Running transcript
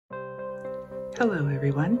Hello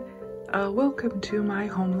everyone, welcome to my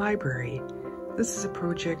home library. This is a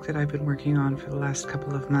project that I've been working on for the last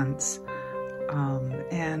couple of months,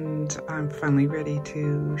 and I'm finally ready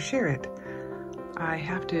to share it. I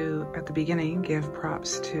have to, at the beginning, give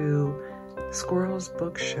props to Squirrel's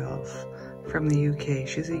Bookshelf from the UK.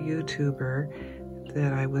 She's a YouTuber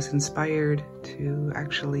that I was inspired to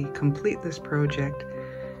actually complete this project.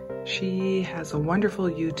 She has a wonderful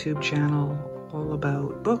YouTube channel all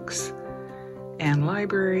about books and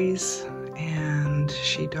libraries, and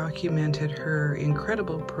she documented her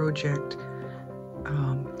incredible project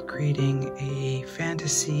creating a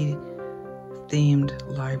fantasy themed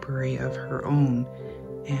library of her own.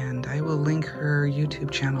 And I will link her YouTube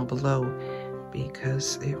channel below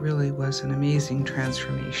because it really was an amazing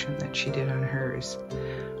transformation that she did on hers.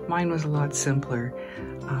 Mine was a lot simpler.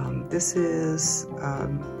 This is a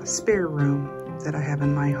spare room that I have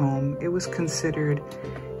in my home. It was considered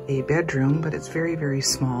a bedroom, but it's very, very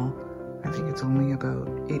small. I think it's only about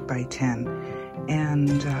 8 by 10.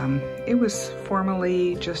 And it was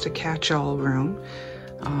formerly just a catch-all room.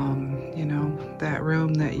 You know, that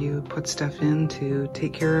room that you put stuff in to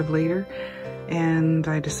take care of later. And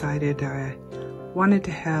I decided I wanted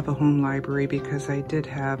to have a home library because I did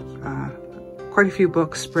have quite a few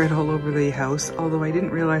books spread all over the house, although I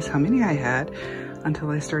didn't realize how many I had until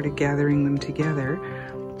I started gathering them together.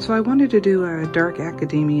 So I wanted to do a dark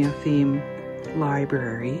academia theme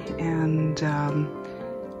library, and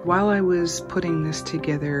while I was putting this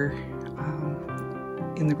together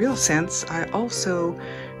in the real sense, I also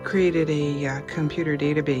created a computer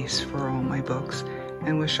database for all my books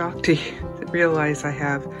and was shocked to realize I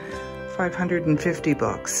have 550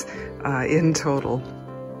 books in total.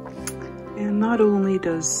 And not only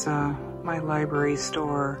does my library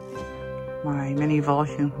store my many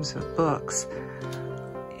volumes of books,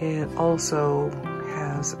 it also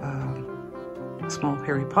has a small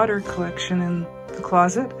Harry Potter collection in the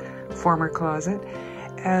closet, former closet,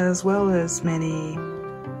 as well as many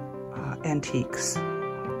antiques.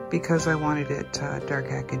 Because I wanted it dark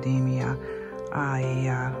academia,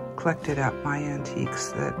 I collected up my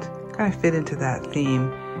antiques that kind of fit into that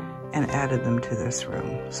theme and added them to this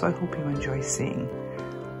room. So I hope you enjoy seeing.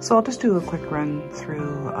 So I'll just do a quick run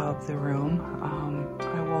through of the room.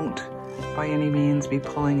 I won't by any means be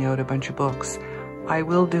pulling out a bunch of books. I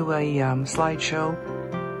will do a slideshow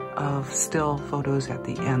of still photos at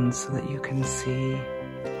the end so that you can see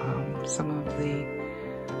some of the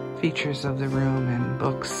features of the room and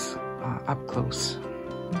books up close.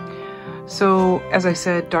 So as I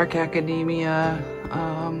said, dark academia.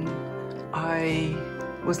 I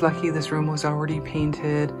was lucky this room was already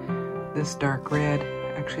painted this dark red.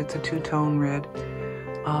 Actually, it's a two-tone red.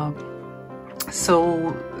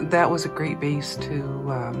 So that was a great base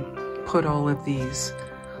to put all of these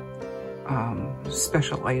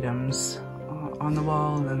special items on the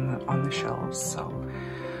wall and on the shelves. So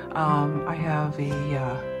I have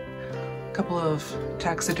a couple of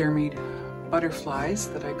taxidermied butterflies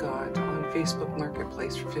that I got on Facebook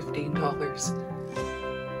Marketplace for $15.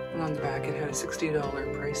 And on the back it had a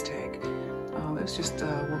 $60 price tag. It was just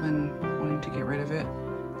a woman wanting to get rid of it.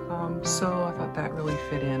 So I thought that really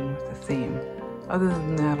fit in with the theme. Other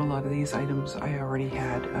than that, a lot of these items I already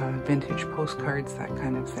had, vintage postcards, that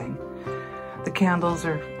kind of thing. The candles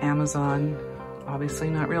are Amazon, obviously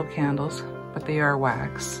not real candles, but they are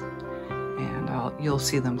wax, and you'll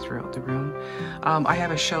see them throughout the room. I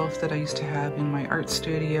have a shelf that I used to have in my art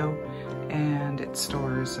studio, and it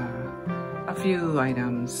stores a few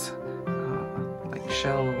items, like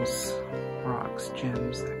shells, rocks,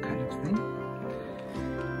 gems, that kind of thing.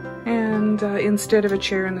 And instead of a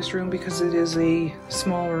chair in this room, because it is a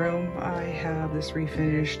small room, I have this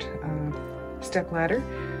refinished step ladder,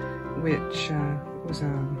 which was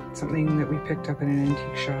something that we picked up in an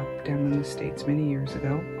antique shop down in the States many years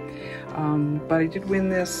ago. But I did win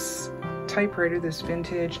this typewriter, this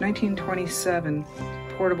vintage 1927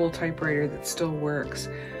 portable typewriter that still works,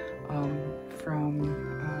 from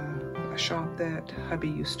a shop that hubby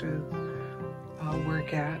used to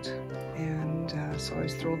work at, and so I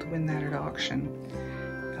was thrilled to win that at auction,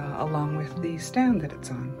 along with the stand that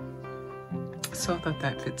it's on. So I thought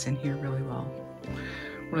that fits in here really well.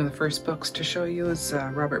 One of the first books to show you is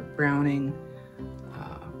Robert Browning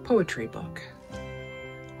poetry book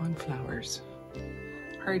on flowers.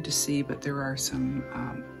 Hard to see, but there are some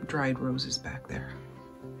dried roses back there.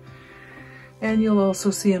 And you'll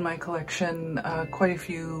also see in my collection quite a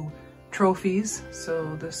few trophies.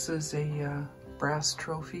 So this is a brass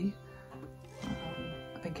trophy,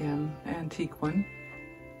 again, antique one.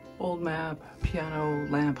 Old map, piano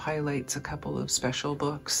lamp highlights a couple of special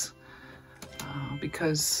books.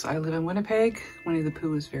 Because I live in Winnipeg, Winnie the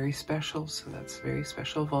Pooh is very special, so that's a very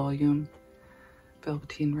special volume.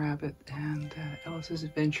 Velveteen Rabbit and Alice's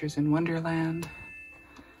Adventures in Wonderland.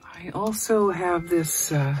 I also have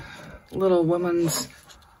this little woman's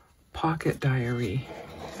pocket diary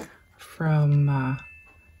from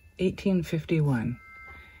 1851.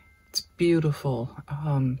 It's beautiful.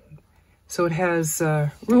 So it has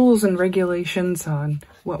rules and regulations on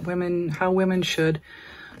how women should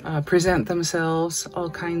present themselves, all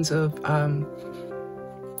kinds of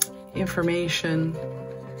information,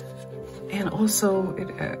 and also it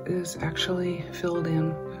is actually filled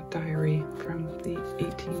in a diary from the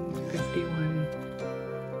 1851.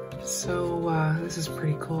 So this is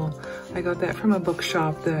pretty cool. I got that from a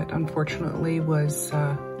bookshop that unfortunately was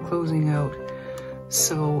closing out.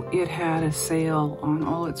 So it had a sale on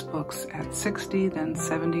all its books at 60, then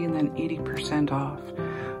 70, and then 80% off.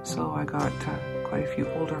 So I got quite a few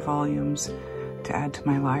older volumes to add to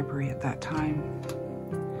my library at that time.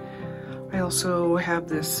 I also have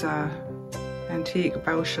this antique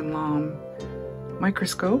Bausch & Lomb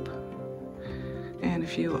microscope and a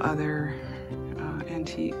few other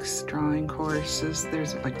antiques drawing courses.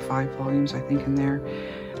 There's like 5 volumes, I think, in there.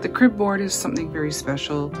 The crib board is something very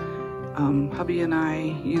special. Hubby and I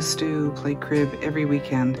used to play crib every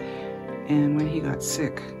weekend, and when he got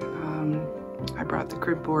sick, I brought the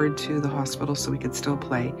crib board to the hospital so we could still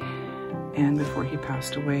play. And before he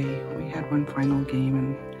passed away, we had one final game,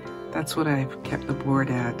 and that's what I've kept the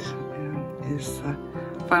board at, is the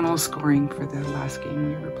final scoring for the last game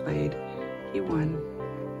we ever played. He won.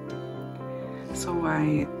 So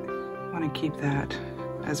I want to keep that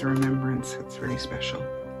as a remembrance. It's very special.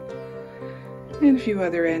 And a few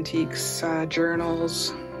other antiques,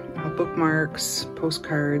 journals, bookmarks,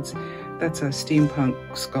 postcards. That's a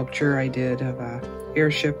steampunk sculpture I did of an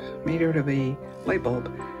airship made out of a light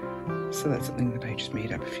bulb. So that's something that I just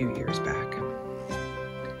made up a few years back.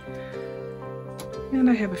 And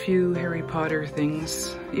I have a few Harry Potter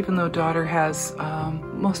things. Even though daughter has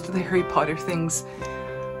most of the Harry Potter things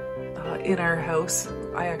in our house,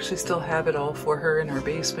 I actually still have it all for her in our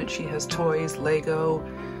basement. She has toys, Lego,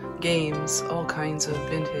 games, all kinds of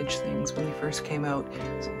vintage things when they first came out.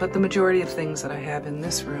 But the majority of things that I have in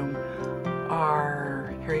this room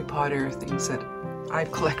are Harry Potter things that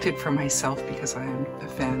I've collected for myself because I am a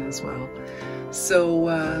fan as well. So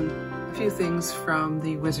a few things from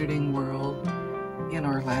the Wizarding World in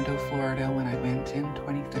Orlando, Florida when I went in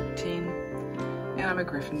 2013. And I'm a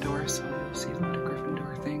Gryffindor, so you'll see a lot of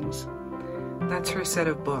Gryffindor things. That's her set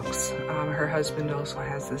of books. Her husband also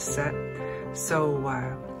has this set, so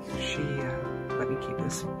she let me keep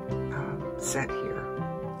this set here.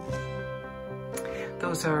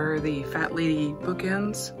 Those are the Fat Lady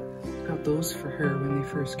bookends. Got those for her when they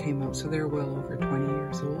first came out, so they're well over 20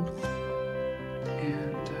 years old.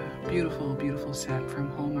 And beautiful, beautiful set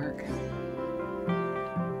from Hallmark.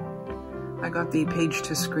 I got the Page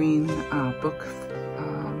to Screen book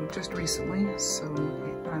just recently, so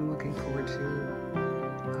I'm looking forward to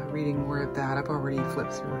reading more of that. I've already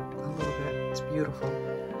flipped through it a little bit. It's beautiful.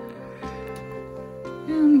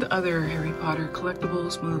 And other Harry Potter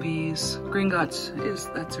collectibles, movies. Gringotts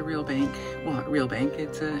that's a real bank. Well, not a real bank,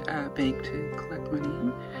 it's a bank to collect money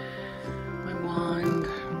in. My wand,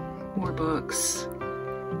 more books,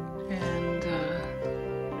 and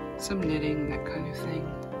some knitting, that kind of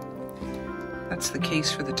thing. That's the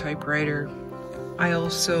case for the typewriter. I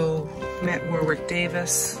also met Warwick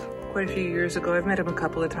Davis quite a few years ago. I've met him a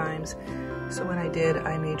couple of times. So when I did,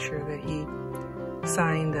 I made sure that he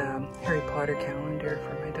signed a Harry Potter calendar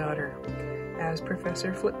for my daughter as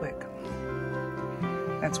Professor Flitwick.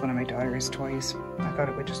 That's one of my daughter's toys. I thought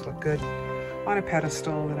it would just look good on a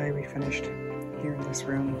pedestal that I refinished here in this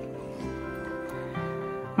room.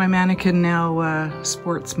 My mannequin now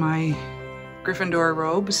sports my Gryffindor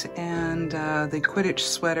robes and the Quidditch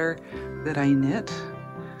sweater that I knit.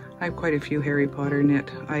 I have quite a few Harry Potter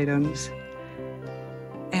knit items.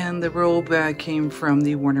 And the robe came from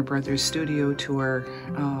the Warner Brothers Studio Tour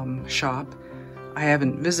shop. I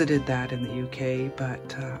haven't visited that in the UK,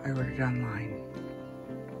 but I ordered it online.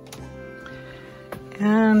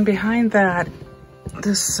 And behind that,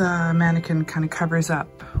 this mannequin kind of covers up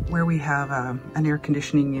where we have an air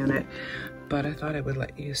conditioning unit, but I thought I would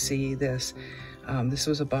let you see this. This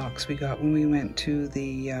was a box we got when we went to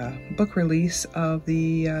the book release of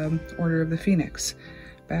the Order of the Phoenix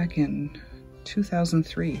back in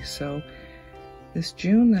 2003. So this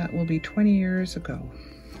June, that will be 20 years ago.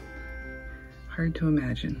 Hard to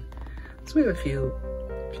imagine. So we have a few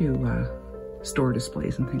store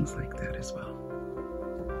displays and things like that as well.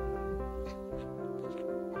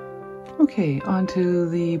 Okay, on to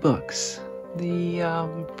the books.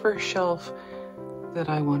 The first shelf that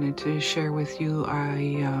I wanted to share with you,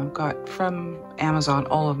 I got from Amazon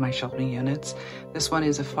all of my shelving units. This one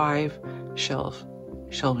is a 5-shelf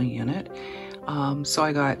shelving unit. So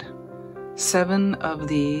I got 7 of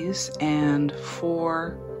these and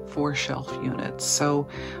 4 4-shelf units, so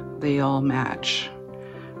they all match.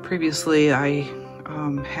 Previously I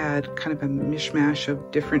had kind of a mishmash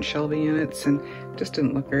of different shelving units and it just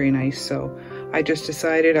didn't look very nice, so I just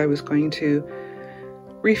decided I was going to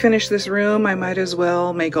refinish this room. I might as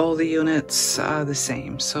well make all the units the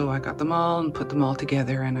same. So I got them all and put them all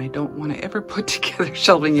together, and I don't want to ever put together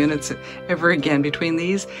shelving units ever again. Between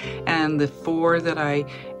these and the 4 that I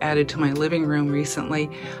added to my living room recently,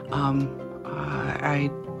 I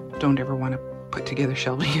don't ever want to put together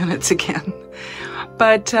shelving units again.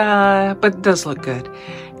 But it does look good.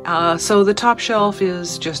 So the top shelf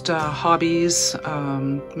is just hobbies,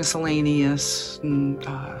 miscellaneous,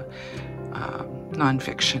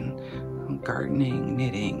 nonfiction, gardening,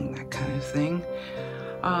 knitting, that kind of thing.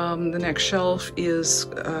 The next shelf is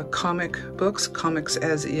comic books, comics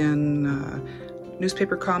as in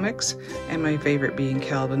newspaper comics, and my favorite being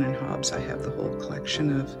Calvin and Hobbes. I have the whole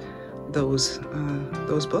collection of those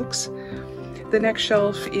books. The next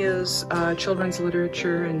shelf is children's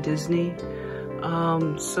literature and Disney.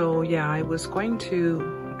 So yeah, I was going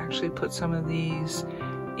to actually put some of these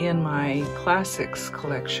in my classics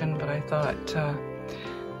collection, but I thought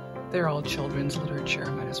they're all children's literature.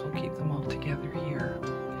 I might as well keep them all together here.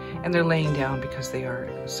 And they're laying down because they are,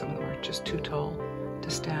 some of them are just too tall to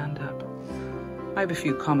stand up. I have a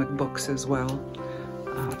few comic books as well,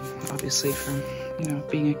 obviously from,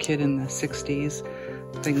 being a kid in the 60s.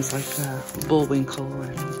 Things like Bullwinkle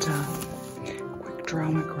and Quick Draw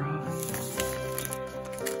McGraw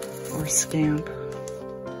or Scamp.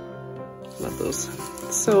 Love those.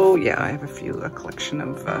 So yeah, I have a collection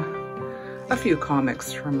of a few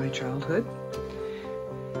comics from my childhood.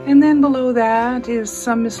 And then below that is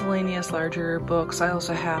some miscellaneous larger books. I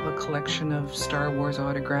also have a collection of Star Wars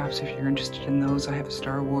autographs. If you're interested in those, I have a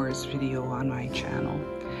Star Wars video on my channel.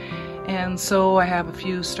 And so I have a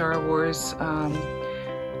few Star Wars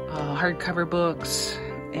hardcover books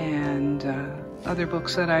and other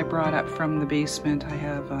books that I brought up from the basement. I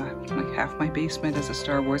have like half my basement is a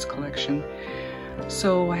Star Wars collection,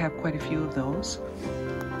 so I have quite a few of those.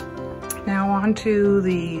 Now on to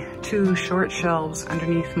the 2 short shelves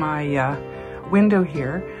underneath my window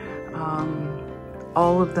here.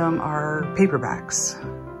 All of them are paperbacks.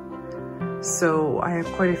 So I have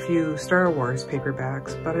quite a few Star Wars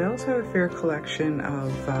paperbacks, but I also have a fair collection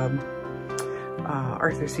of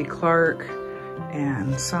Arthur C. Clarke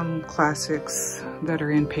and some classics that are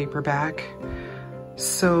in paperback.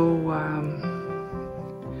 So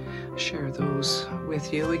share those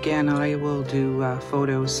with you. Again, I will do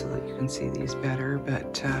photos so that you can see these better,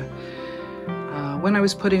 but when I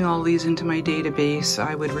was putting all these into my database,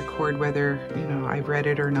 I would record whether, I've read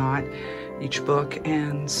it or not, each book,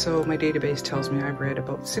 and so my database tells me I've read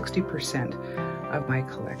about 60% of my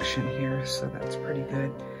collection here, so that's pretty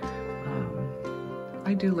good.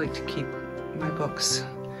 I do like to keep my books.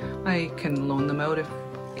 I can loan them out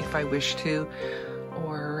if I wish to,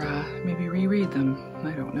 or maybe reread them,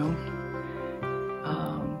 I don't know.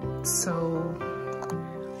 So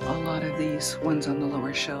a lot of these ones on the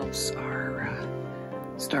lower shelves are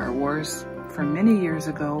Star Wars from many years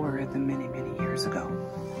ago, or the many years ago.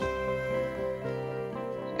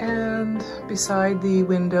 And beside the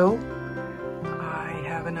window, I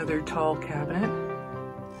have another tall cabinet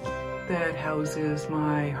that houses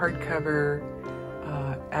my hardcover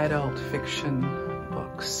adult fiction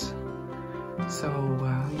books. So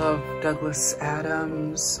love Douglas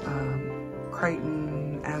Adams,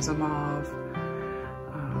 Crichton, Asimov.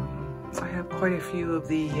 I have quite a few of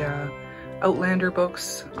the Outlander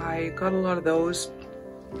books. I got a lot of those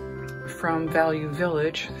from Value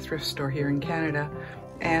Village, the thrift store here in Canada,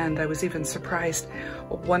 and I was even surprised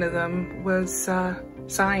one of them was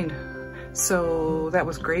signed. So that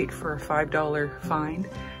was great for a $5 find,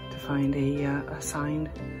 to find a signed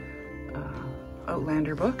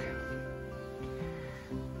Outlander book.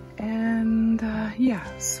 And yeah,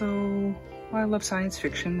 so I love science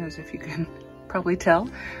fiction, as if you can probably tell.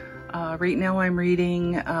 Right now I'm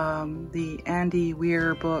reading the Andy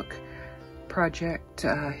Weir book, Project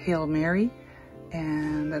Hail Mary,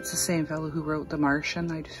 and that's the same fellow who wrote The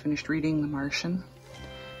Martian. I just finished reading The Martian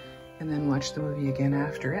and then watched the movie again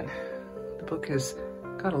after it. The book has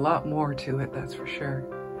got a lot more to it, that's for sure,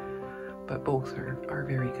 but both are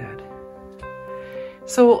very good.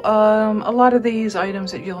 So a lot of these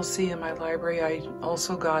items that you'll see in my library, I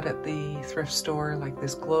also got at the thrift store, like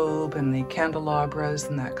this globe and the candelabras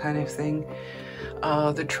and that kind of thing.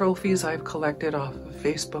 The trophies I've collected off of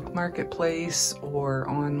Facebook Marketplace or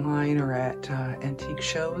online or at antique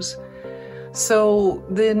shows. So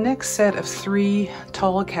the next set of 3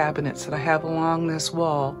 tall cabinets that I have along this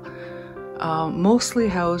wall mostly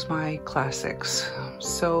house my classics.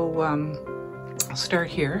 So I'll start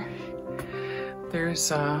here.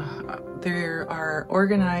 There are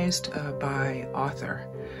organized by author.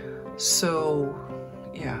 So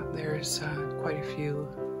yeah, there's quite a few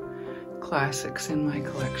classics in my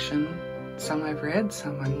collection. Some I've read,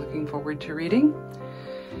 some I'm looking forward to reading.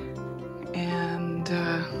 And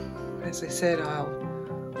as I said, I'll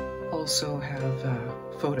also have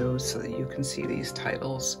photos so that you can see these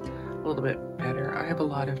titles a little bit better. I have a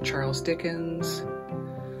lot of Charles Dickens,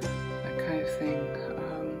 that kind of thing.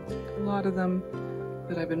 A lot of them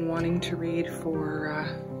that I've been wanting to read for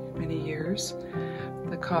many years.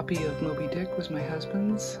 The copy of Moby Dick was my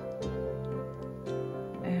husband's.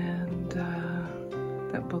 And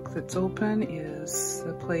that book that's open is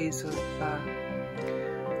the plays of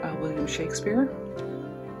William Shakespeare.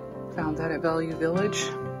 Found that at Value Village.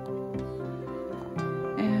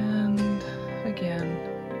 And again,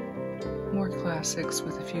 more classics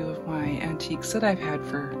with a few of my antiques that I've had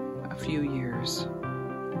for a few years.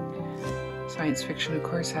 Science fiction, of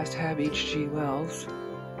course, has to have H.G. Wells.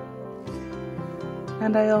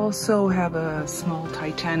 And I also have a small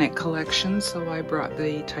Titanic collection, so I brought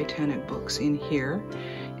the Titanic books in here.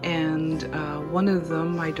 And one of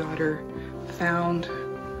them my daughter found,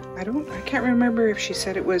 I can't remember if she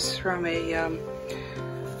said it was from an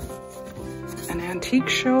antique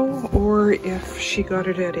show or if she got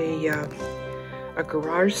it at a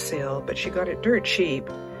garage sale, but she got it dirt cheap.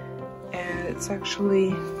 And it's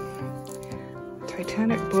actually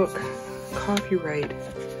Titanic book, copyright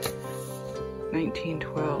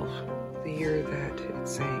 1912, the year that it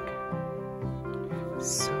sank.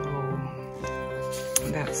 So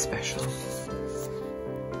that's special.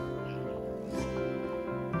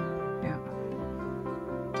 Yeah.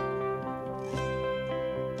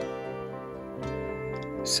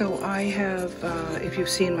 So I have, if you've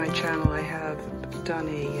seen my channel, I have done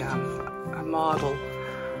a model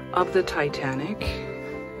of the Titanic.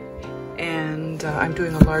 And I'm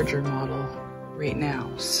doing a larger model right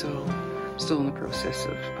now, so I'm still in the process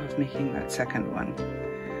of making that second one.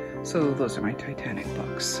 So those are my Titanic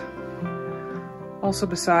books. Also,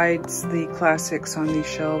 besides the classics on these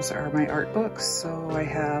shelves are my art books. So I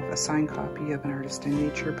have a signed copy of An Artist in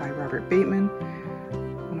Nature by Robert Bateman,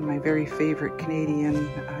 one of my very favorite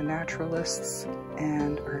Canadian naturalists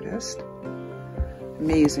and artist.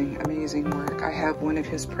 Amazing, amazing work. I have one of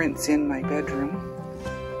his prints in my bedroom.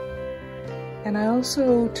 And I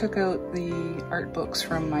also took out the art books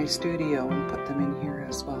from my studio and put them in here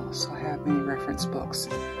as well. So I have many reference books.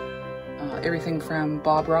 Everything from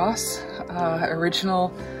Bob Ross,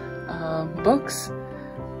 original books,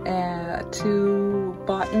 to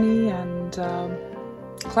botany and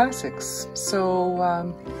classics.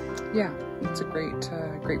 So yeah, it's a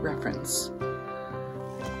great reference.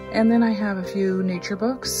 And then I have a few nature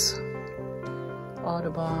books,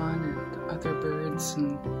 Audubon and other birds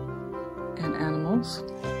and animals.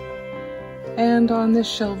 And on this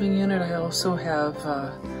shelving unit I also have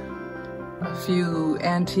a few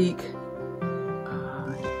antique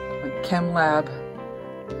like chem lab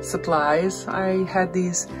supplies. I had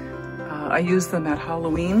these, I used them at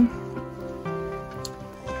Halloween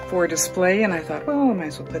for display, and I thought, well, I might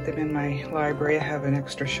as well put them in my library. I have an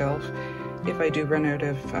extra shelf. If I do run out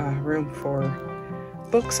of room for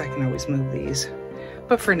books, I can always move these.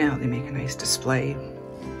 But for now, they make a nice display,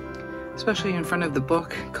 especially in front of the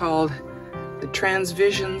book called The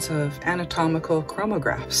Transvisions of Anatomical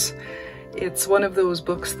Chromographs. It's one of those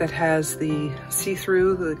books that has the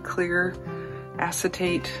see-through, the clear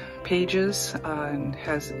acetate pages, and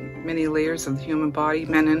has many layers of the human body,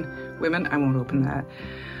 men and women. I won't open that.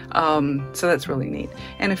 So that's really neat.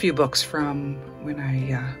 And a few books from when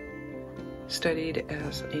I studied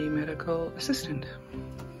as a medical assistant.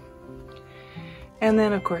 And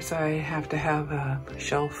then, of course, I have to have a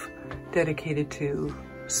shelf dedicated to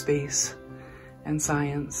space and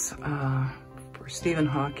science for Stephen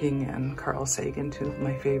Hawking and Carl Sagan, two of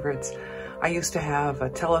my favorites. I used to have a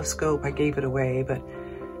telescope. I gave it away, but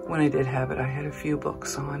when I did have it, I had a few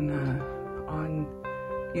books on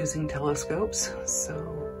using telescopes. So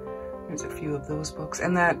there's a few of those books.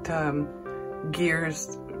 And that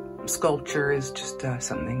gears sculpture is just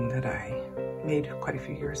something that I made quite a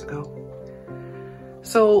few years ago.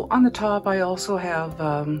 So on the top, I also have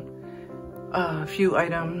a few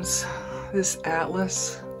items. This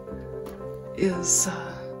atlas is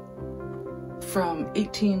from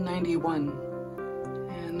 1891,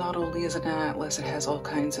 and not only is it an atlas, it has all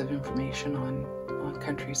kinds of information on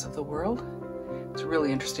countries of the world. It's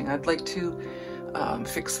really interesting. I'd like to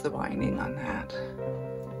fix the binding on that.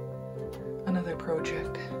 Another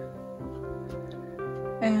project.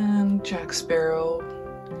 And Jack Sparrow.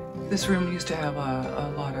 This room used to have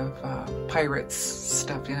a lot of pirates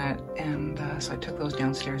stuff in it, and so I took those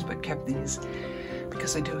downstairs but kept these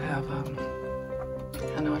because I do have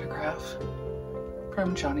an autograph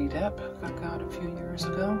from Johnny Depp I got a few years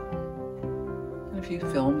ago, and a few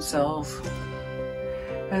film cells,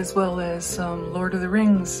 as well as some Lord of the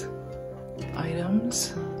Rings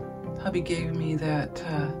items. Hubby gave me that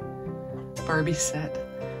Barbie set,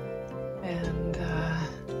 and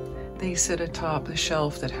they sit atop the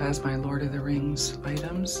shelf that has my Lord of the Rings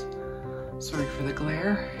items. Sorry for the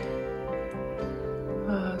glare.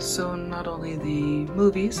 So not only the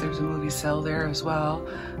movies, there's a movie cell there as well.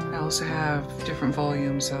 I also have different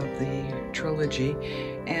volumes of the trilogy,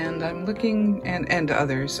 and I'm looking, and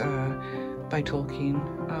others by Tolkien,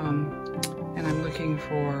 and I'm looking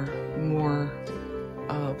for more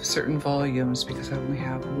of certain volumes because I only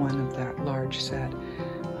have one of that large set.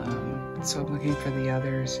 So I'm looking for the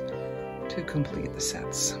others to complete the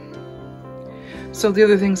sets. So the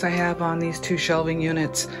other things I have on these two shelving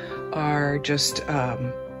units are just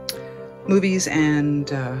movies and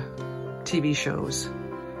TV shows,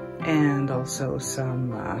 and also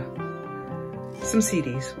some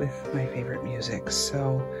CDs with my favorite music.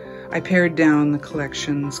 So I pared down the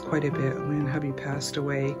collections quite a bit when hubby passed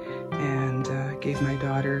away, and gave my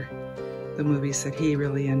daughter the movies that he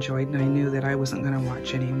really enjoyed, and I knew that I wasn't going to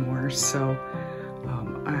watch anymore, so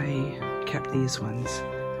I kept these ones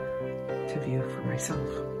to view for myself.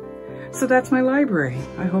 So that's my library.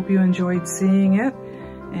 I hope you enjoyed seeing it,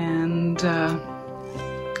 and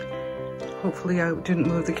hopefully I didn't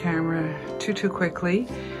move the camera too quickly,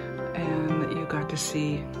 and that you got to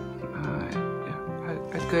see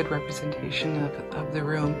a good representation of the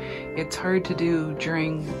room. It's hard to do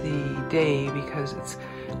during the day because it's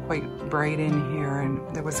quite bright in here, and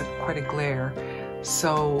there was quite a glare.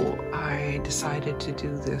 So I decided to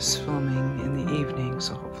do this filming in the evening,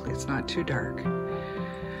 so hopefully it's not too dark.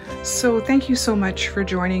 So thank you so much for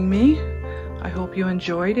joining me. I hope you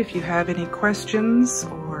enjoyed. If you have any questions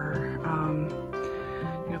or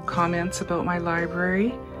comments about my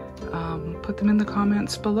library, put them in the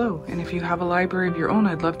comments below. And if you have a library of your own,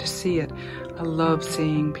 I'd love to see it. I love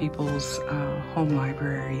seeing people's home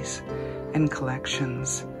libraries and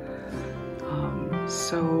collections.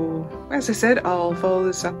 So as I said, I'll follow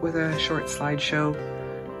this up with a short slideshow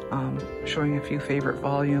showing a few favorite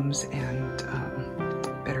volumes and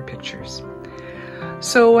better pictures.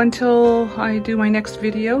 So until I do my next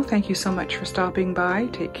video, thank you so much for stopping by.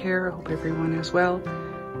 Take care. I hope everyone is well,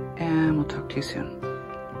 and we'll talk to you soon.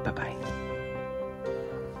 Bye-bye.